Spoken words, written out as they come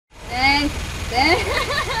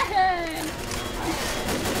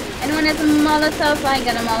Molotov. I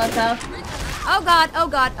got a Molotov. Oh god, oh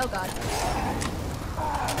god, oh god.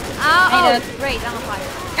 Oh, great, I'm on fire.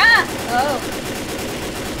 Ah! Oh.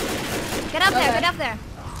 Get up there, get up there.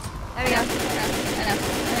 There we go. I know.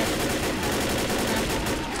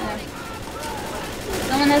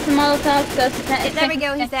 Someone has a Molotov. There we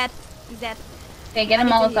go, he's dead. He's dead. Okay, get a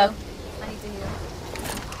Molotov. I need to heal.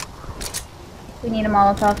 We need a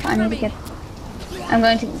Molotov. I need to get... I'm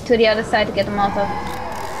going to the other side to get a Molotov.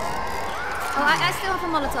 Oh, I still have a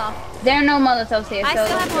Molotov. There are no Molotovs here, I so...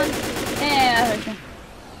 still have one. Yeah, I heard you.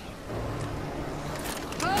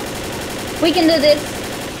 We can do this.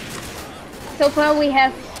 So far we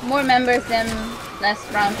have more members than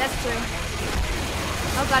last round. That's true.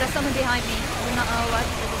 Oh god, there's something behind me. I do not know what,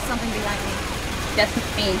 but there's something behind me. Just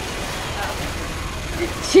me. Oh, okay.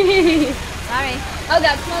 Jeez. Sorry. Oh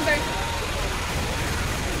god, smoker.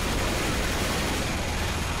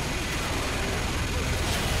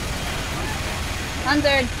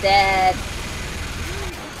 Hunter dead.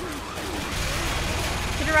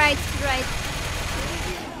 To the right, to the right.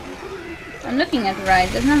 I'm looking at the right.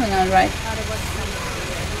 There's nothing on the right. Oh, there was something.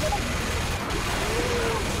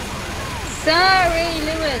 Sorry,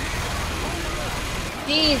 Lewis.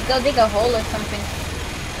 Jeez, go dig a hole or something. A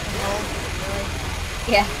hole? Really?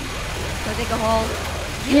 Yeah. Go dig a hole.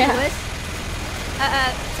 You, Yeah. Lewis?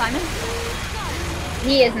 Simon?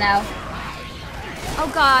 He is now. Oh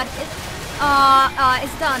god,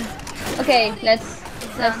 it's done. Okay, let's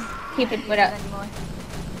done. keep it without. Anymore.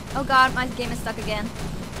 Oh god, my game is stuck again.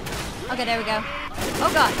 Okay, there we go.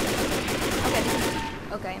 Oh god. Okay, this is...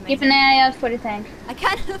 Okay, amazing. Keep an eye out for the tank. I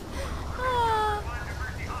kind of...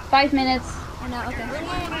 5 minutes. I know, okay.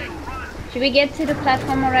 Should we get to the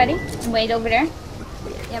platform already? And wait over there?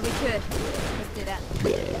 Yeah, we could. Let's do that.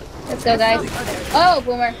 Let's go, guys. Oh, there. Oh,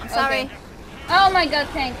 boomer. Sorry. Okay. Oh my god,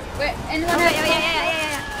 tank. Where? Anyone Okay, have...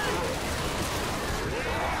 yeah.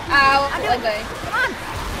 Ow. I'm doing Okay. Come on.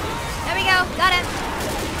 There we go. Got it.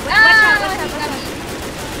 Watch out.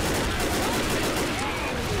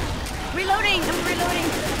 Reloading. I'm reloading.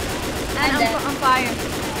 And I'm on fire.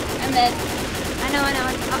 I'm dead. I know.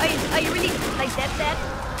 Are you really like dead?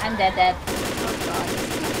 I'm dead. Oh god.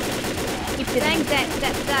 Keep shooting.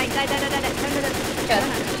 Die.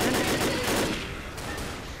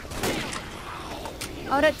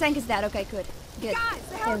 Oh, that tank is dead. Okay, good.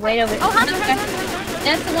 Okay, wait over. Oh, Hunter.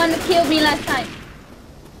 That's the one that killed me last time.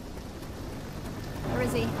 Where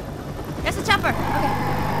is he? There's a chopper. Okay.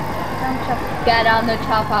 Get on the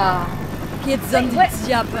chopper. Kids on the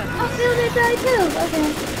chopper. Oh, Phil did die too. Okay,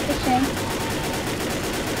 good shame.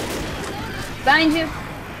 Behind you.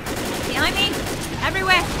 Behind me.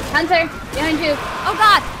 Everywhere. Hunter, behind you. Oh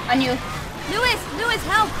god. On you. Lewis,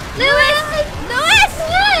 help. Lewis. No,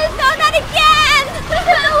 not again.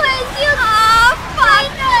 Lewis, you. Oh, fuck.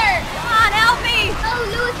 Hunter. Come on, help me. Oh,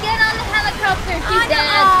 Lewis, get on the helicopter. She's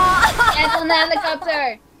dead. Get on the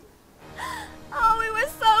helicopter. Oh, we were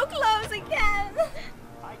so close again.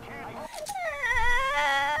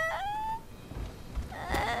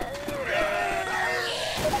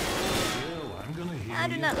 I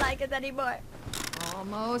do not like it anymore.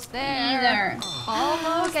 Almost there. Neither.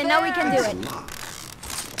 Almost. Okay, now we can do it.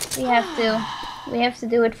 We have to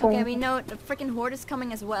do it for. Okay, we know the freaking horde is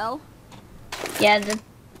coming as well. Yeah.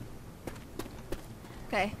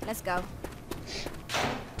 Okay, let's go.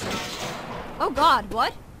 Oh god,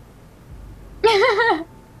 what?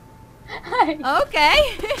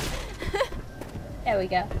 Okay. There we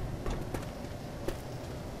go.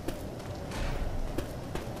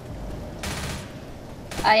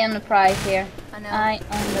 I on the prize here. I know. I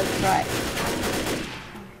on the prize.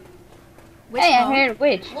 Witch Hey, I mode. heard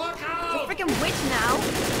witch. It's a freaking witch now.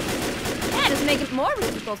 Yeah, just make it more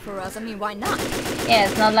difficult for us. I mean, why not? Yeah,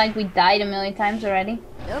 it's not like we died a million times already.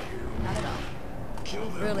 Nope, not at all.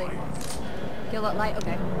 Really. Kill that light.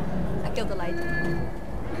 Okay. I killed the light.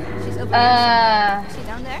 She's over here. Is she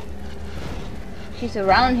down there? She's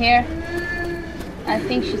around here. I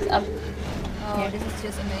think she's up. Oh, here. this is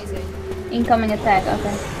just amazing. Incoming attack.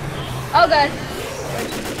 Okay. Oh god.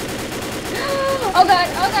 Oh god.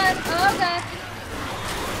 Oh god. Oh god.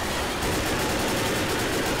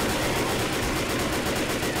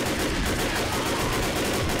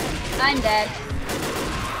 I'm dead.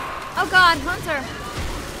 Oh god, Hunter.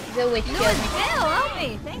 The witch Lewis, killed me. Bill, help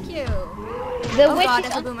me. Thank you. The Oh witch god, is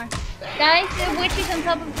that's a on, boomer. guys, the witch is on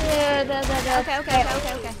top of the Okay.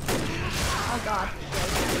 Oh god.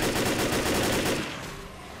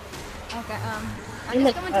 Okay, I'm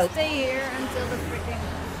just going to stay here until the freaking...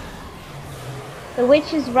 The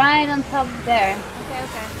witch is right on top there. Okay.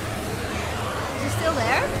 Is she still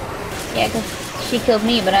there? Yeah, because she killed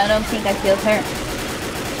me, but I don't think I killed her.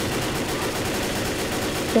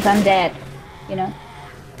 Because I'm dead, you know.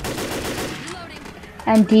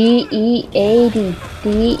 And DE80.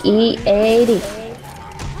 DE80.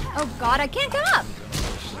 Oh god, I can't come up!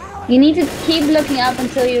 You need to keep looking up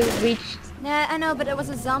until you reach. Yeah, I know, but it was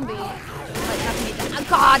a zombie. Like, knocked me down. Oh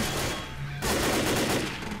god!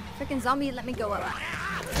 Freaking zombie, let me go up.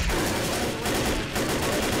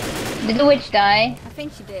 Did the witch die? I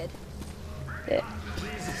think she did. Good.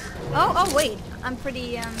 Oh wait. I'm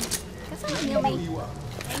pretty, Can someone heal me?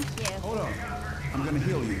 Thank you. Hold on. I'm gonna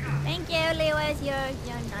heal you. Thank you, Lewis. You're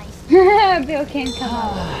nice. Bill can't come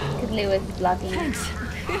out because Lewis is blocking you. Thanks.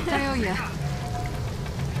 Hell yeah.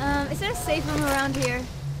 Is there a safe room around here?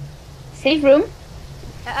 Safe room?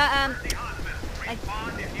 Like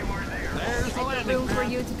a room for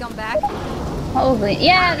you to come back? Probably.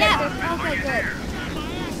 Yeah, that's it. Yeah, okay, good.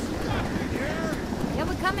 Yeah,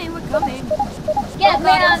 we're coming. Yeah, Oh we're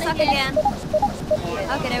god, I'm on stuck again.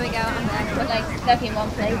 Okay, there we go. I'm back. We're like stuck in one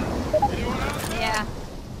place. Yeah.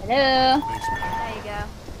 Hello. There you go.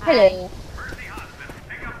 Hello.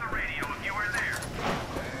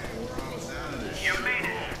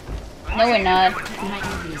 No, we're not.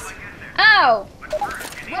 Ow!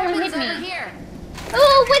 Someone hit me.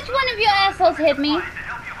 Oh, which one of you assholes hit me?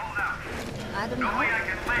 I don't know.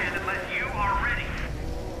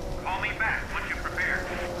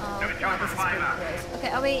 Oh god, this is pretty close.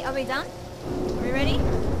 Okay, are we done? Are we ready?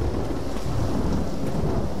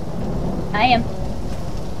 I am.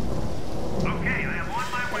 Okay,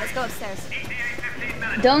 let's go upstairs.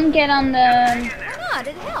 Don't get on the... Why not?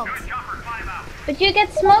 It helped. But you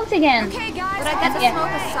get smoked again. Okay, guys. But I got the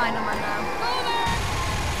smoker sign on my now.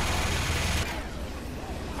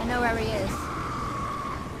 I know where he is.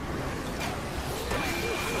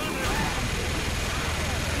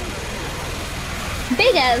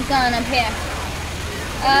 Big ass gun up here.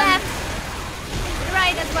 Left.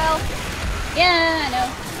 Right as well. Yeah, I know.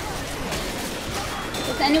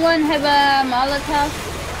 Does anyone have a Molotov?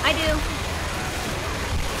 I do.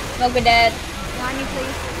 Smoker dead. Behind me,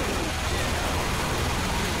 please.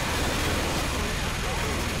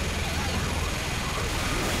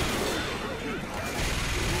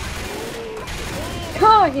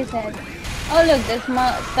 Oh, he said. Oh, look, there's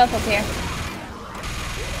more stuff up here.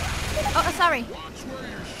 Oh, sorry.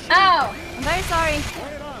 Ow! I'm very sorry.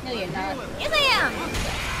 No, you're not. Yes, I am.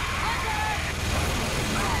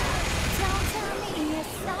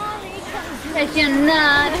 But you're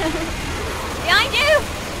not. Behind you.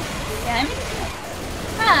 Yeah,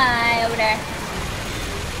 hi, over there.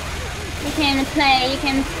 You came to play, you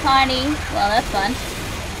came to party. Well, that's fun.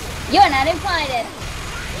 You're not invited.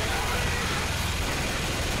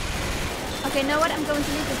 Okay, know what? I'm going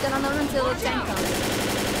to leave this gun alone until the tank comes.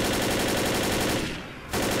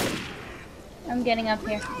 I'm getting up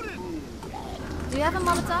here. Do you have a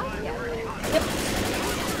Molotov? Yeah. Yep.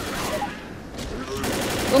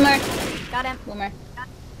 Boomer. Got him. Boomer. I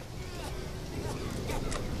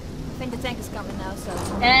think the tank is coming now, so...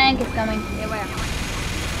 Tank is coming. Yeah, where?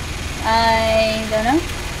 I don't know.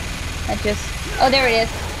 I just... Oh, there it is.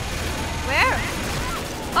 Where?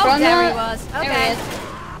 Oh, From there the... he was. Okay. There he is.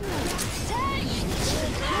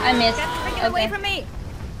 I missed. Get away from me!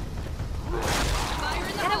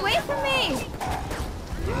 Get away from me!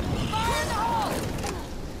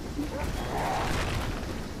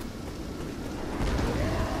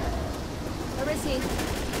 Where is he?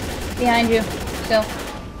 Behind you. Still.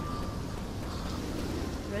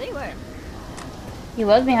 Really? Where? He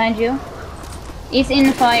was behind you. He's in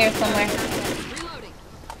the fire somewhere.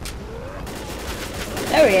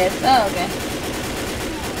 There he is. Oh, okay.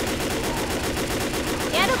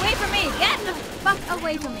 Get away from me! Get the fuck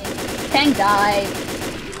away from me! Tank died.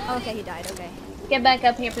 Okay, he died. Okay. Get back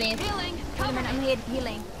up here, please. Wait a minute, I'm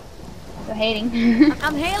healing. You're hating.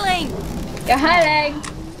 I'm healing! You're hiding.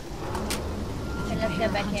 Okay, let's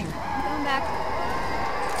get back here. I'm coming back.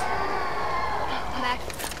 I'm back.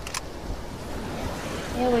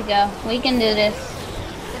 Here we go. We can do this.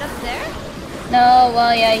 Is it up there? No,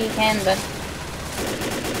 well, yeah, you can, but...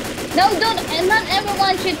 No, don't! And not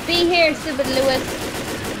everyone should be here, stupid Lewis.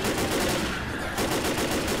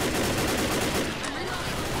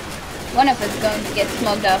 One of us is going to get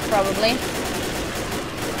smoked out, probably.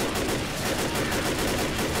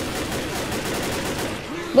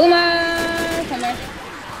 Boomer! Somewhere.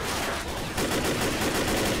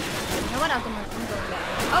 No, what else? I'm going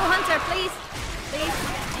back. Oh, Hunter, please! Please.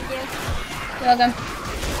 Thank you. You're welcome.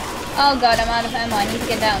 Oh god, I'm out of ammo. I need to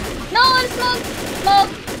get down. No, I'm smoked!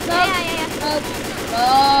 Smoke! Smoke! Yeah. Smoke!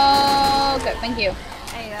 Oh, good, thank you.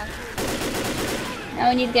 There you go. Now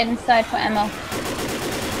we need to get inside for ammo.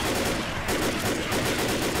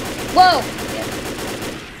 Whoa!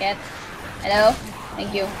 Yes. Hello?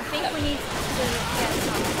 Thank you. I think we need to get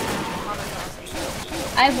some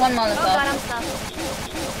Molotovs. I have one Oh god, Molotov. I'm stuck.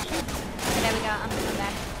 Okay, there we go. I'm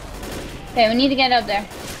back. Okay, we need to get up there.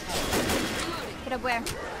 Get up where?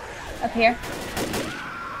 Up here.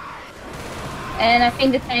 And I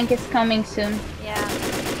think the tank is coming soon. Yeah.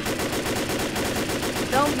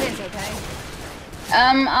 Don't miss, okay?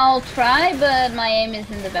 I'll try, but my aim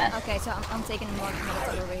isn't the best. Okay, so I'm taking more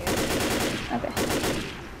Molotov over here. Okay.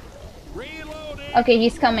 Okay,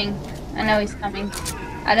 he's coming. I know he's coming.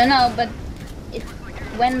 I don't know, but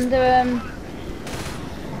when the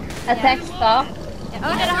attack stopped. Yeah.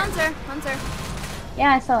 Oh, there's a hunter! Hunter!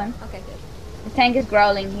 Yeah, I saw him. Okay, good. The tank is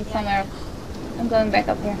growling. He's somewhere. I'm going back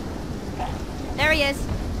up here. There he is. To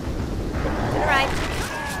the right.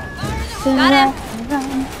 Got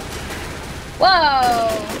him! Whoa!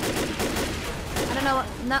 I don't know,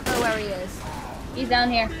 not know where he is. He's down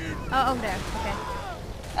here. Oh, over there. Okay.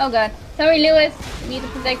 Oh god. Sorry, Lewis. Need to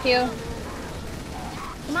protect you.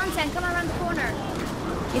 Come on, Tank. Come around the corner.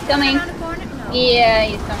 He's coming. Around the corner? No. Yeah,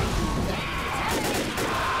 he's coming.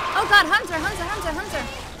 Oh god, Hunter, Hunter, Hunter, Hunter.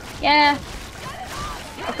 Yeah.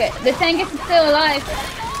 Okay, the tank is still alive.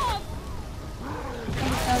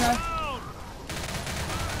 Oh no.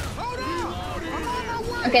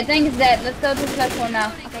 Okay, tank is dead. Let's go to the platform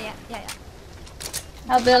now. Okay, yeah.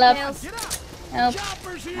 Help Bill up. Nails. Help.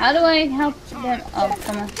 How do I help them? Oh,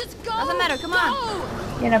 come on. Doesn't matter, come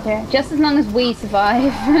on. Get up here. Just as long as we survive.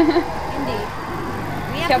 Indeed.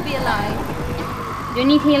 We have to be alive. Do you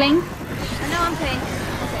need healing? I know I'm pain.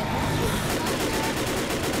 Okay.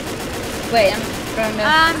 Wait, I'm throwing this.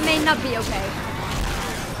 May not be okay.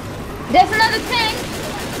 There's another tank!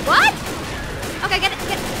 What? Okay, get in.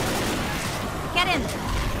 Get in.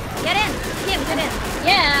 Get in. Kim, get in.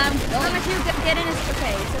 Yeah, I'm As long going. as you get in, it's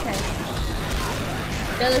okay. It's okay.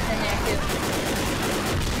 Bill is in there too.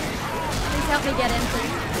 Please help me get in,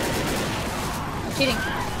 please. I'm shooting.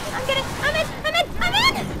 I'm getting. I'm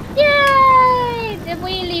in. Yay! Did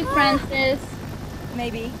we leave Francis?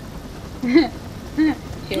 Maybe.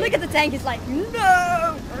 Shoot. Look at the tank. It's like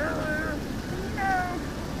no. No.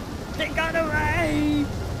 They got away.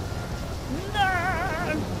 No.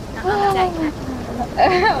 Not on the tank.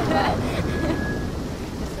 Oh, wow.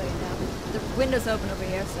 Just so you know. The window's open over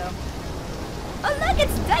here, so. Oh look,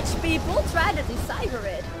 it's Dutch people. Try to decipher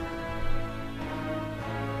it.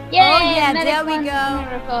 Yay! Oh yeah, medic there we wants go. a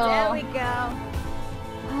miracle. There we go.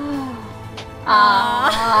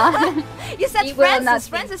 Aww. You said You will not Francis. be-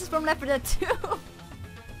 Francis is from Left 4 Dead 2.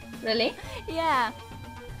 Really? Yeah.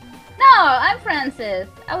 No, I'm Francis.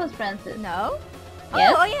 I was Francis. No?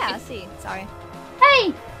 Yes. Oh yeah, I see. Sorry.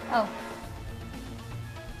 Hey! Oh,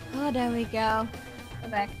 Oh, there we go. go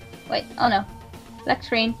back. Wait, oh no. Black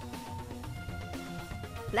screen.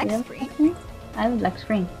 Black You have screen. I have a black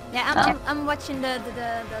screen. Yeah, Oh. I'm watching the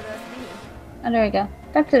thingy. Oh, there we go.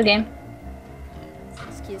 Back to the game.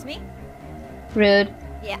 Excuse me? Rude.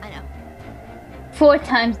 Yeah, I know. 4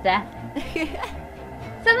 times death.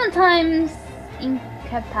 7 times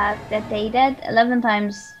incapacitated. 11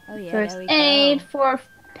 times Oh, yeah, first there we go. aid. 4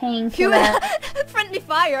 painkiller. Friendly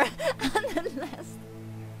fire. And then last.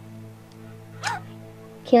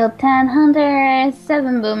 Killed 10 hunters.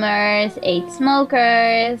 7 boomers. 8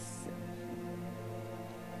 smokers.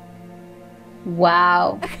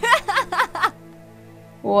 Wow.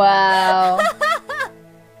 Wow.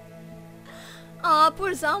 Aw,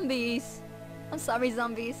 poor zombies. I'm sorry,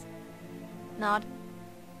 zombies. Not.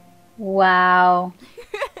 Wow.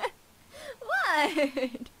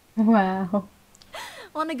 What? Wow.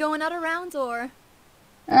 Wanna go another round or?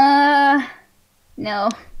 No.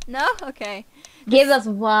 No? Okay. Give us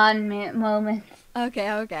 1 moment.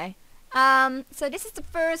 Okay. So this is the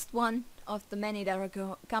first one of the many that are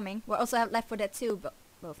coming. We also have Left 4 Dead 2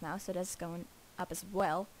 both now, so that's going up as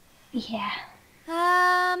well. Yeah.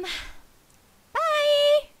 Bye!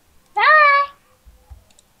 Bye.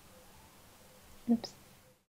 Oops.